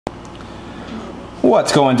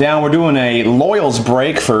What's going down? We're doing a Loyals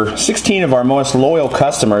break for 16 of our most loyal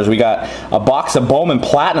customers. We got a box of Bowman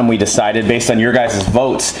Platinum we decided based on your guys'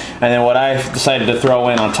 votes. And then what I decided to throw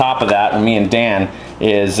in on top of that, and me and Dan,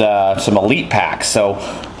 is some Elite packs. So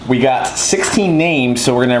we got 16 names,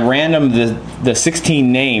 so we're going to random the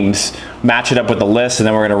 16 names, match it up with the list, and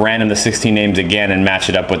then we're going to random the 16 names again and match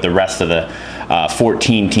it up with the rest of the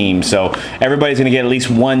 14 teams. So everybody's going to get at least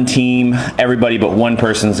one team. Everybody but one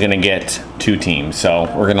person is going to get 2 teams. So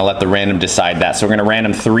we're going to let the random decide that. So we're going to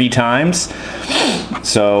random 3 times.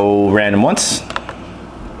 So random once,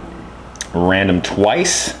 random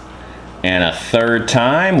twice, and a third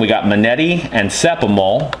time. We got Manetti and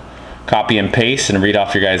Sepamol. Copy and paste and read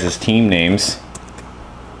off your guys' team names.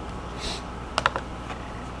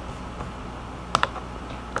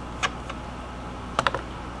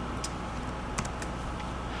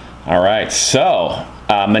 All right, so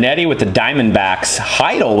Manetti with the Diamondbacks,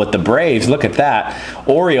 Heidel with the Braves, look at that.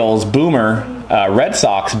 Orioles, Boomer, Red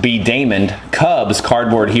Sox, B. Damon, Cubs,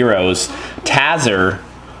 Cardboard Heroes, Tazer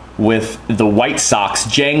with the White Sox,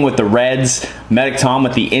 Jang with the Reds, Medic Tom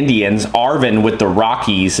with the Indians, Arvin with the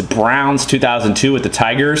Rockies, Browns 2002 with the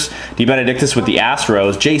Tigers, DeBenedictis with the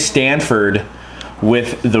Astros, Jay Stanford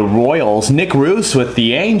with the Royals, Nick Roos with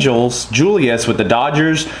the Angels, Julius with the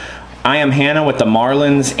Dodgers, I Am Hannah with the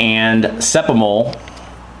Marlins, and Sepamol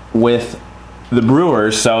with the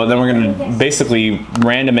Brewers. So then we're going to basically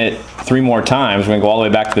random it 3 more times. We're going to go all the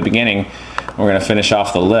way back to the beginning. We're going to finish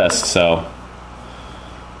off the list. So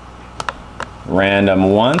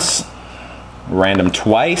random once, random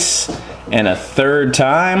twice, and a third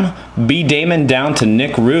time. B. Damon down to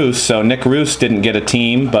Nick Roos. So Nick Roos didn't get a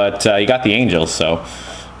team, but you got the Angels, so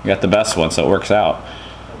you got the best one, so it works out.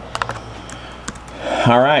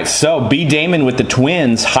 All right, so B. Damon with the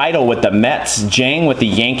Twins, Heidel with the Mets, Jang with the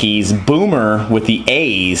Yankees, Boomer with the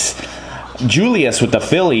A's, Julius with the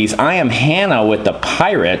Phillies, I Am Hannah with the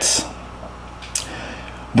Pirates,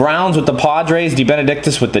 Browns with the Padres,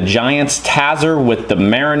 DeBenedictis with the Giants, Tazer with the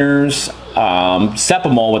Mariners,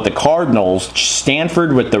 Sepamol with the Cardinals,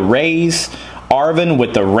 Stanford with the Rays, Arvin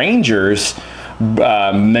with the Rangers,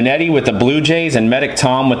 Manetti with the Blue Jays, and Medic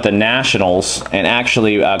Tom with the Nationals. And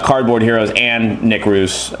actually Cardboard Heroes and Nick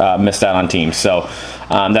Roos missed out on teams. So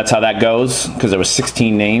that's how that goes, because there was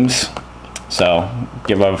 16 names. So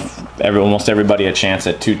give almost everybody a chance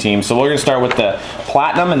at 2 teams. So we're going to start with the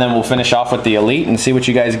Platinum, and then we'll finish off with the Elite and see what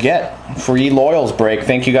you guys get for Ye Loyals break.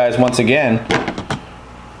 Thank you guys once again.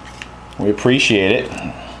 We appreciate it.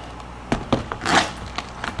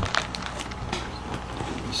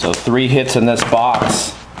 So 3 hits in this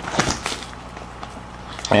box.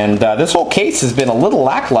 And this whole case has been a little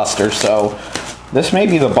lackluster, so this may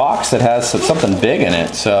be the box that has something big in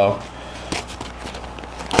it. So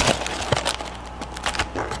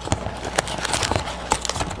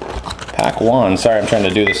pack 1. Sorry, I'm trying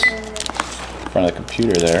to do this in front of the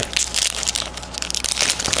computer there.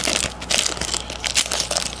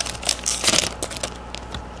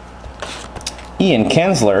 Ian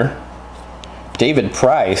Kinsler, David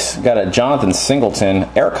Price, got a Jonathan Singleton,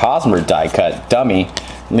 Eric Hosmer die cut, dummy,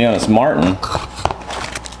 Leonis Martin.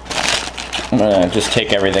 I'm going to just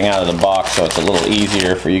take everything out of the box so it's a little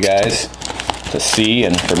easier for you guys to see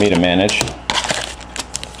and for me to manage.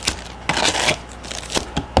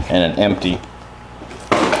 And an empty.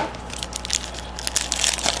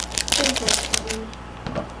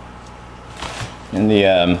 In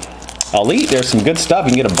the Elite, there's some good stuff.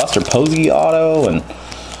 You can get a Buster Posey auto and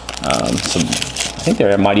some, I think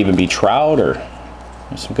there might even be Trout, or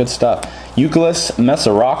there's some good stuff. Euclid,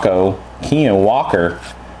 Mesoraco, Keenan Walker,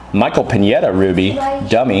 Michael Pineda Ruby,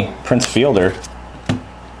 dummy, Prince Fielder.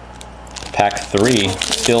 Pack 3,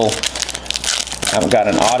 still haven't got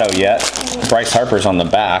an auto yet. Bryce Harper's on the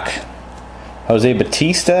back. Jose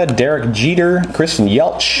Batista, Derek Jeter, Kristen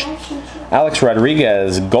Yelch, Alex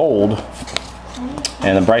Rodriguez, gold,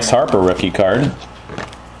 and the Bryce Harper rookie card.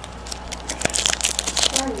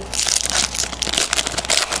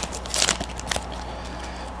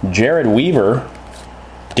 Jared Weaver,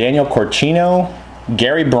 Daniel Corchino,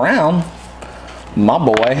 Gary Brown, my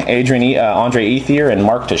boy, Andre Ethier, and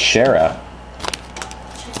Mark Teixeira.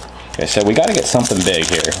 Okay, so we got to get something big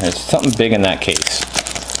here. There's something big in that case.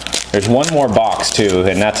 There's one more box too,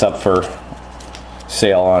 and that's up for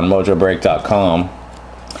sale on mojobreak.com.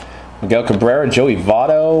 Miguel Cabrera, Joey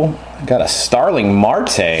Votto, got a Starling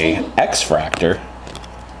Marte X-Fractor,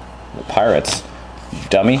 the Pirates,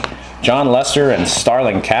 dummy. John Lester and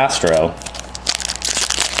Starling Castro.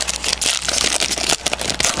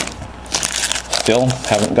 Still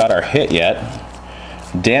haven't got our hit yet.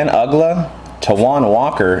 Dan Ugla, Tawan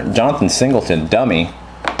Walker, Jonathan Singleton, dummy.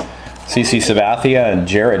 CC Sabathia and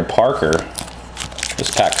Jared Parker.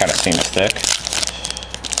 This pack kind of seems thick.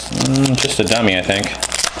 Just a dummy, I think.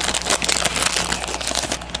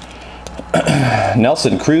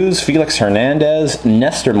 Nelson Cruz, Felix Hernandez,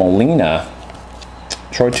 Nestor Molina,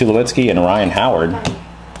 Troy Tulowitzki, and Ryan Howard.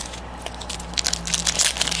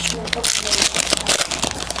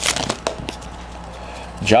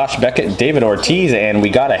 Josh Beckett, David Ortiz, and we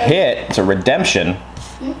got a hit. It's a redemption.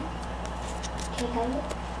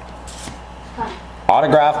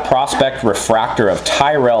 Autograph prospect refractor of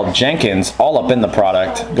Tyrell Jenkins, all up in the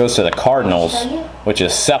product. Goes to the Cardinals, which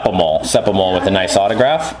is Sepulmol. Sepulmol with a nice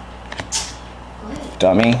autograph.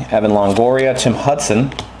 Dummy. Evan Longoria, Tim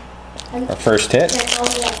Hudson. Our first hit.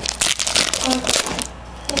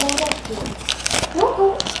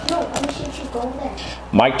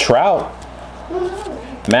 Mike Trout.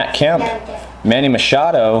 Matt Kemp. Manny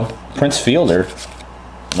Machado. Prince Fielder.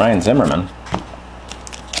 Ryan Zimmerman.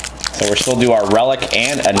 So we'll still do our relic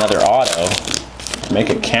and another auto. Make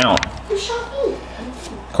it count.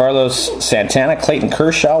 Carlos Santana, Clayton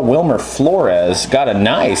Kershaw, Wilmer Flores. Got a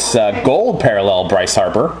nice gold parallel Bryce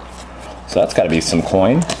Harper. So that's got to be some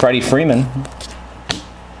coin. Freddie Freeman.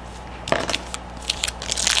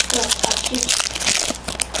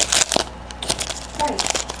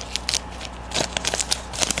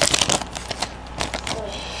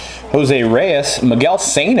 Jose Reyes, Miguel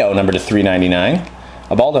Sano, number to 399.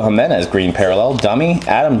 Ubaldo Jimenez, green parallel. Dummy,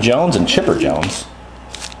 Adam Jones, and Chipper Jones.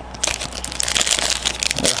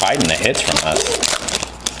 They're hiding the hits from us.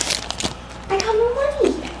 I got no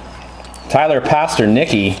money. Tyler Pastor,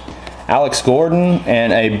 Nicky, Alex Gordon,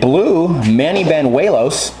 and a blue Manny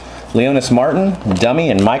Banuelos, Leonis Martin, Dummy,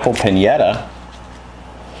 and Michael Pineda.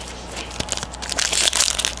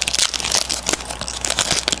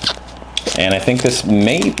 And I think this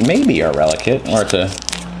may be our relic hit, or it's a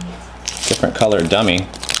different colored dummy.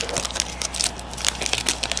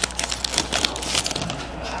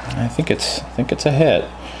 I think it's a hit.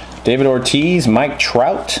 David Ortiz, Mike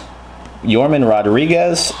Trout, Yorman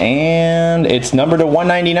Rodriguez, and it's numbered to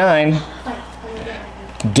 199.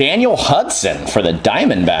 Daniel Hudson for the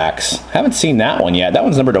Diamondbacks. Haven't seen that one yet. That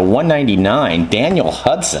one's numbered to 199. Daniel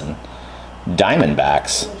Hudson,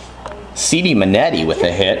 Diamondbacks. C.D. Minetti with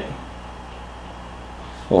a hit.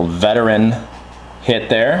 Little veteran hit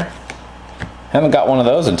there. Haven't got one of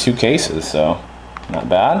those in 2 cases, so not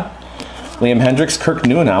bad. Liam Hendricks, Kirk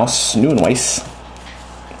Neuenhuis.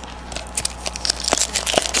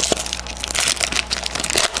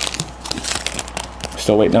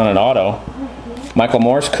 Still waiting on an auto. Michael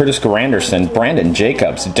Morse, Curtis Granderson, Brandon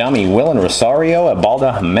Jacobs, Dummy, Willen Rosario,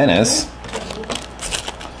 Ubaldo Jimenez.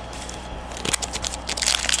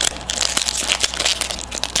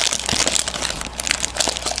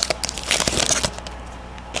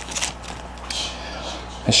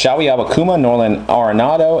 Shawi Abakuma, Norland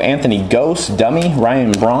Arenado, Anthony Ghost, Dummy,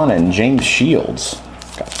 Ryan Braun, and James Shields.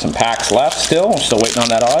 Got some packs left still. Still waiting on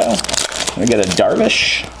that auto. We get a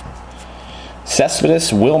Darvish.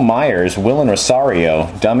 Cespedes, Will Myers, Willen Rosario,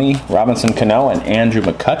 Dummy, Robinson Cano, and Andrew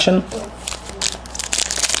McCutchen.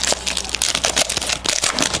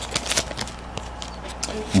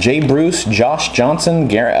 Jay Bruce, Josh Johnson,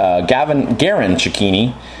 Garen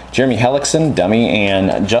Cicchini, Jeremy Hellickson, Dummy,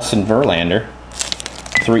 and Justin Verlander.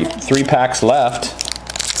 Three packs left.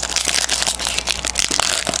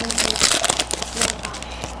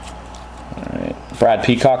 All right. Brad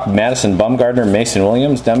Peacock, Madison Bumgarner, Mason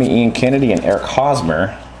Williams, Dummy, Ian Kennedy, and Eric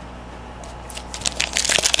Hosmer.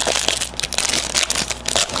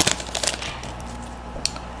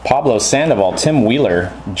 Pablo Sandoval, Tim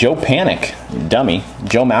Wheeler, Joe Panic, Dummy,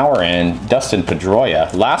 Joe Mauer, and Dustin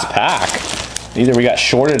Pedroia. Last pack. Either we got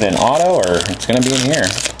shorted in auto or it's going to be in here.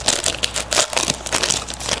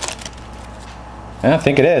 I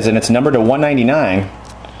think it is, and it's numbered to 199.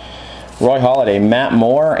 Roy Halladay, Matt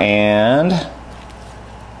Moore, and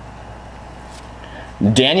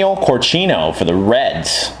Daniel Corchino for the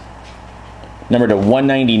Reds. Numbered to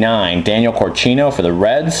 199. Daniel Corchino for the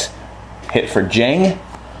Reds. Hit for Jang.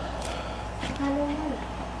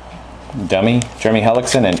 Dummy, Jeremy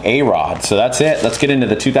Hellickson, and A-Rod. So that's it. Let's get into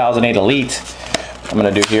the 2008 Elite. I'm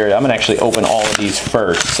going to do here, I'm going to actually open all of these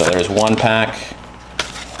first. So there's one pack.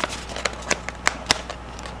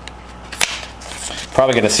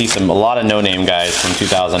 Probably going to see a lot of no-name guys from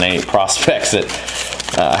 2008 prospects that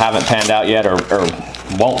haven't panned out yet or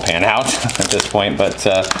won't pan out at this point, but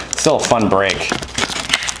still a fun break,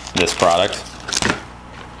 this product.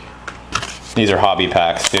 These are hobby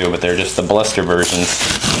packs too, but they're just the blister versions.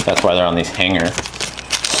 That's why they're on these hanger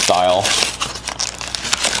style.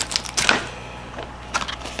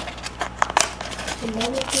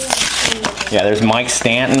 Yeah, there's Mike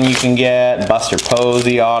Stanton you can get, Buster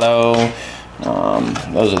Posey auto.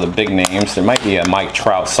 Those are the big names. There might be a Mike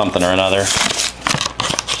Trout something or another.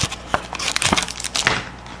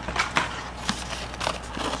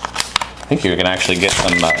 I think you can actually get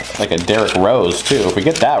some, like a Derek Rose too. If we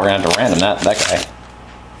get that, we're gonna have to random that guy.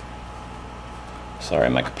 Sorry,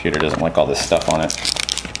 my computer doesn't like all this stuff on it.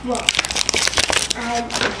 Well,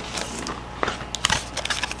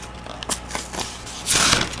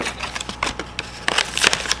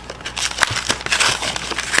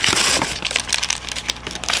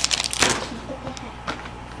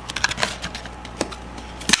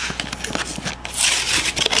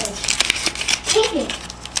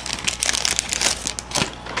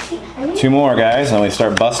 Two more, guys, and we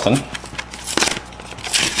start busting.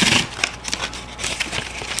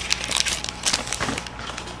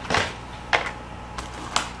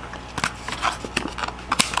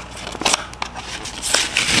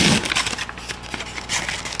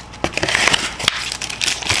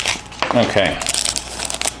 Okay.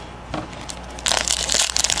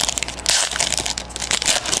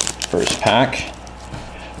 First pack.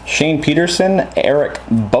 Shane Peterson, Eric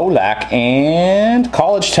Bolak, and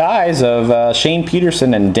college ties of Shane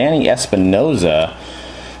Peterson and Danny Espinoza,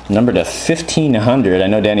 numbered to 1,500. I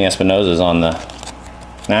know Danny Espinoza is on the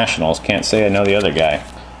Nationals. Can't say I know the other guy.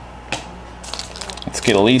 Let's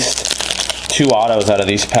get at least 2 autos out of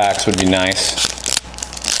these packs would be nice.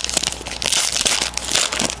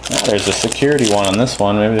 Oh, there's a security one on this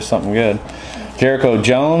one. Maybe there's something good. Jericho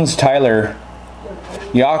Jones, Tyler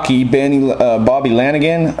Yaki, Bobby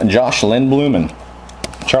Lanigan, Josh Lindblom, and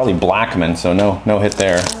Charlie Blackmon, so no hit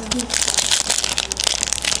there.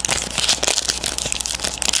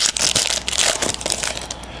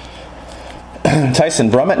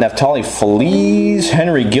 Tyson Brummett, Neftali Feliz,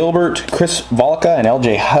 Henry Gilbert, Chris Volka, and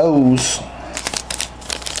LJ Hose.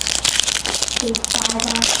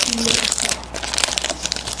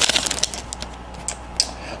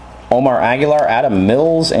 Omar Aguilar, Adam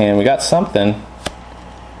Mills, and we got something.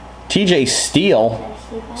 TJ Steele,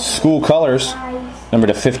 school colors, number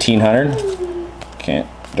to 1,500.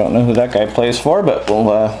 Don't know who that guy plays for, but we'll,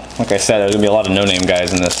 like I said, there's gonna be a lot of no-name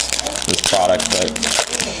guys in this product, but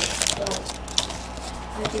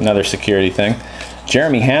another security thing.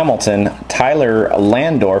 Jeremy Hamilton, Tyler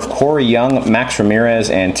Landorf, Corey Young, Max Ramirez,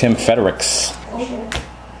 and Tim Federicks.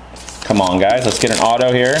 Come on, guys, let's get an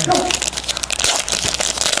auto here.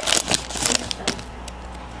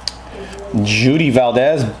 Judy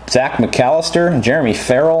Valdez, Zach McAllister, Jeremy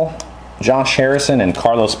Farrell, Josh Harrison, and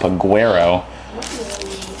Carlos Paguero.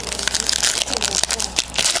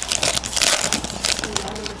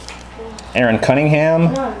 Aaron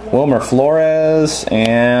Cunningham, Wilmer Flores,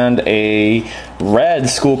 and a red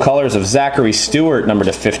school colors of Zachary Stewart, number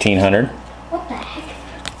to 1,500. what the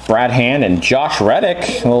heck? Brad Hand and Josh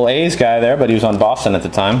Reddick, a little A's guy there, but he was on Boston at the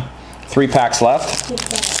time. 3 packs left.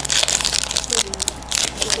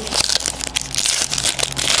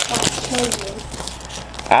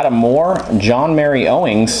 Adam Moore, John Mary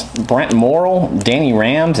Owings, Brent Morrill, Danny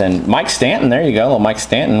Rams, and Mike Stanton. There you go, a little Mike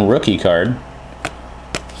Stanton rookie card.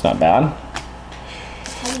 It's not bad.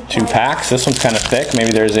 2 packs. This one's kind of thick.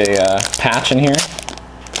 Maybe there's a patch in here.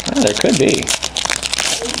 Oh, there could be.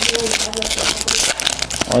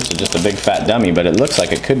 Or it's just a big fat dummy, but it looks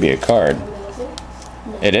like it could be a card.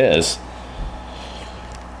 It is.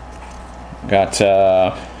 Got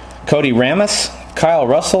Cody Ramus, Kyle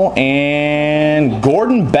Russell, and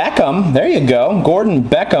Gordon Beckham. There you go. Gordon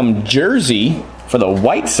Beckham jersey for the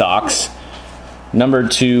White Sox.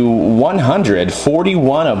 Numbered to 100.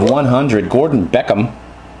 41 of 100. Gordon Beckham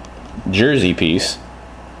jersey piece.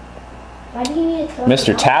 Why do you need to throw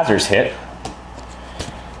Mr. Tazer's hit.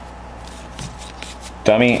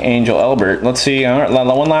 Dummy Angel Elbert. Let's see. All right,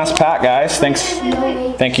 one last pack, guys.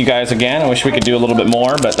 Thank you guys again. I wish we could do a little bit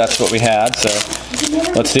more, but that's what we had. So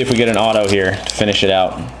let's see if we get an auto here to finish it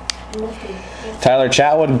out. Tyler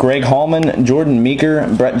Chatwood, Greg Hallman, Jordan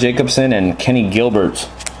Meeker, Brett Jacobson, and Kenny Gilbert.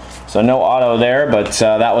 So no auto there, but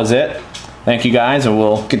that was it. Thank you guys, and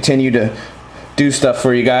we'll continue to do stuff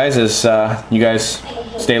for you guys as you guys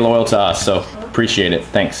stay loyal to us. So appreciate it.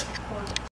 Thanks.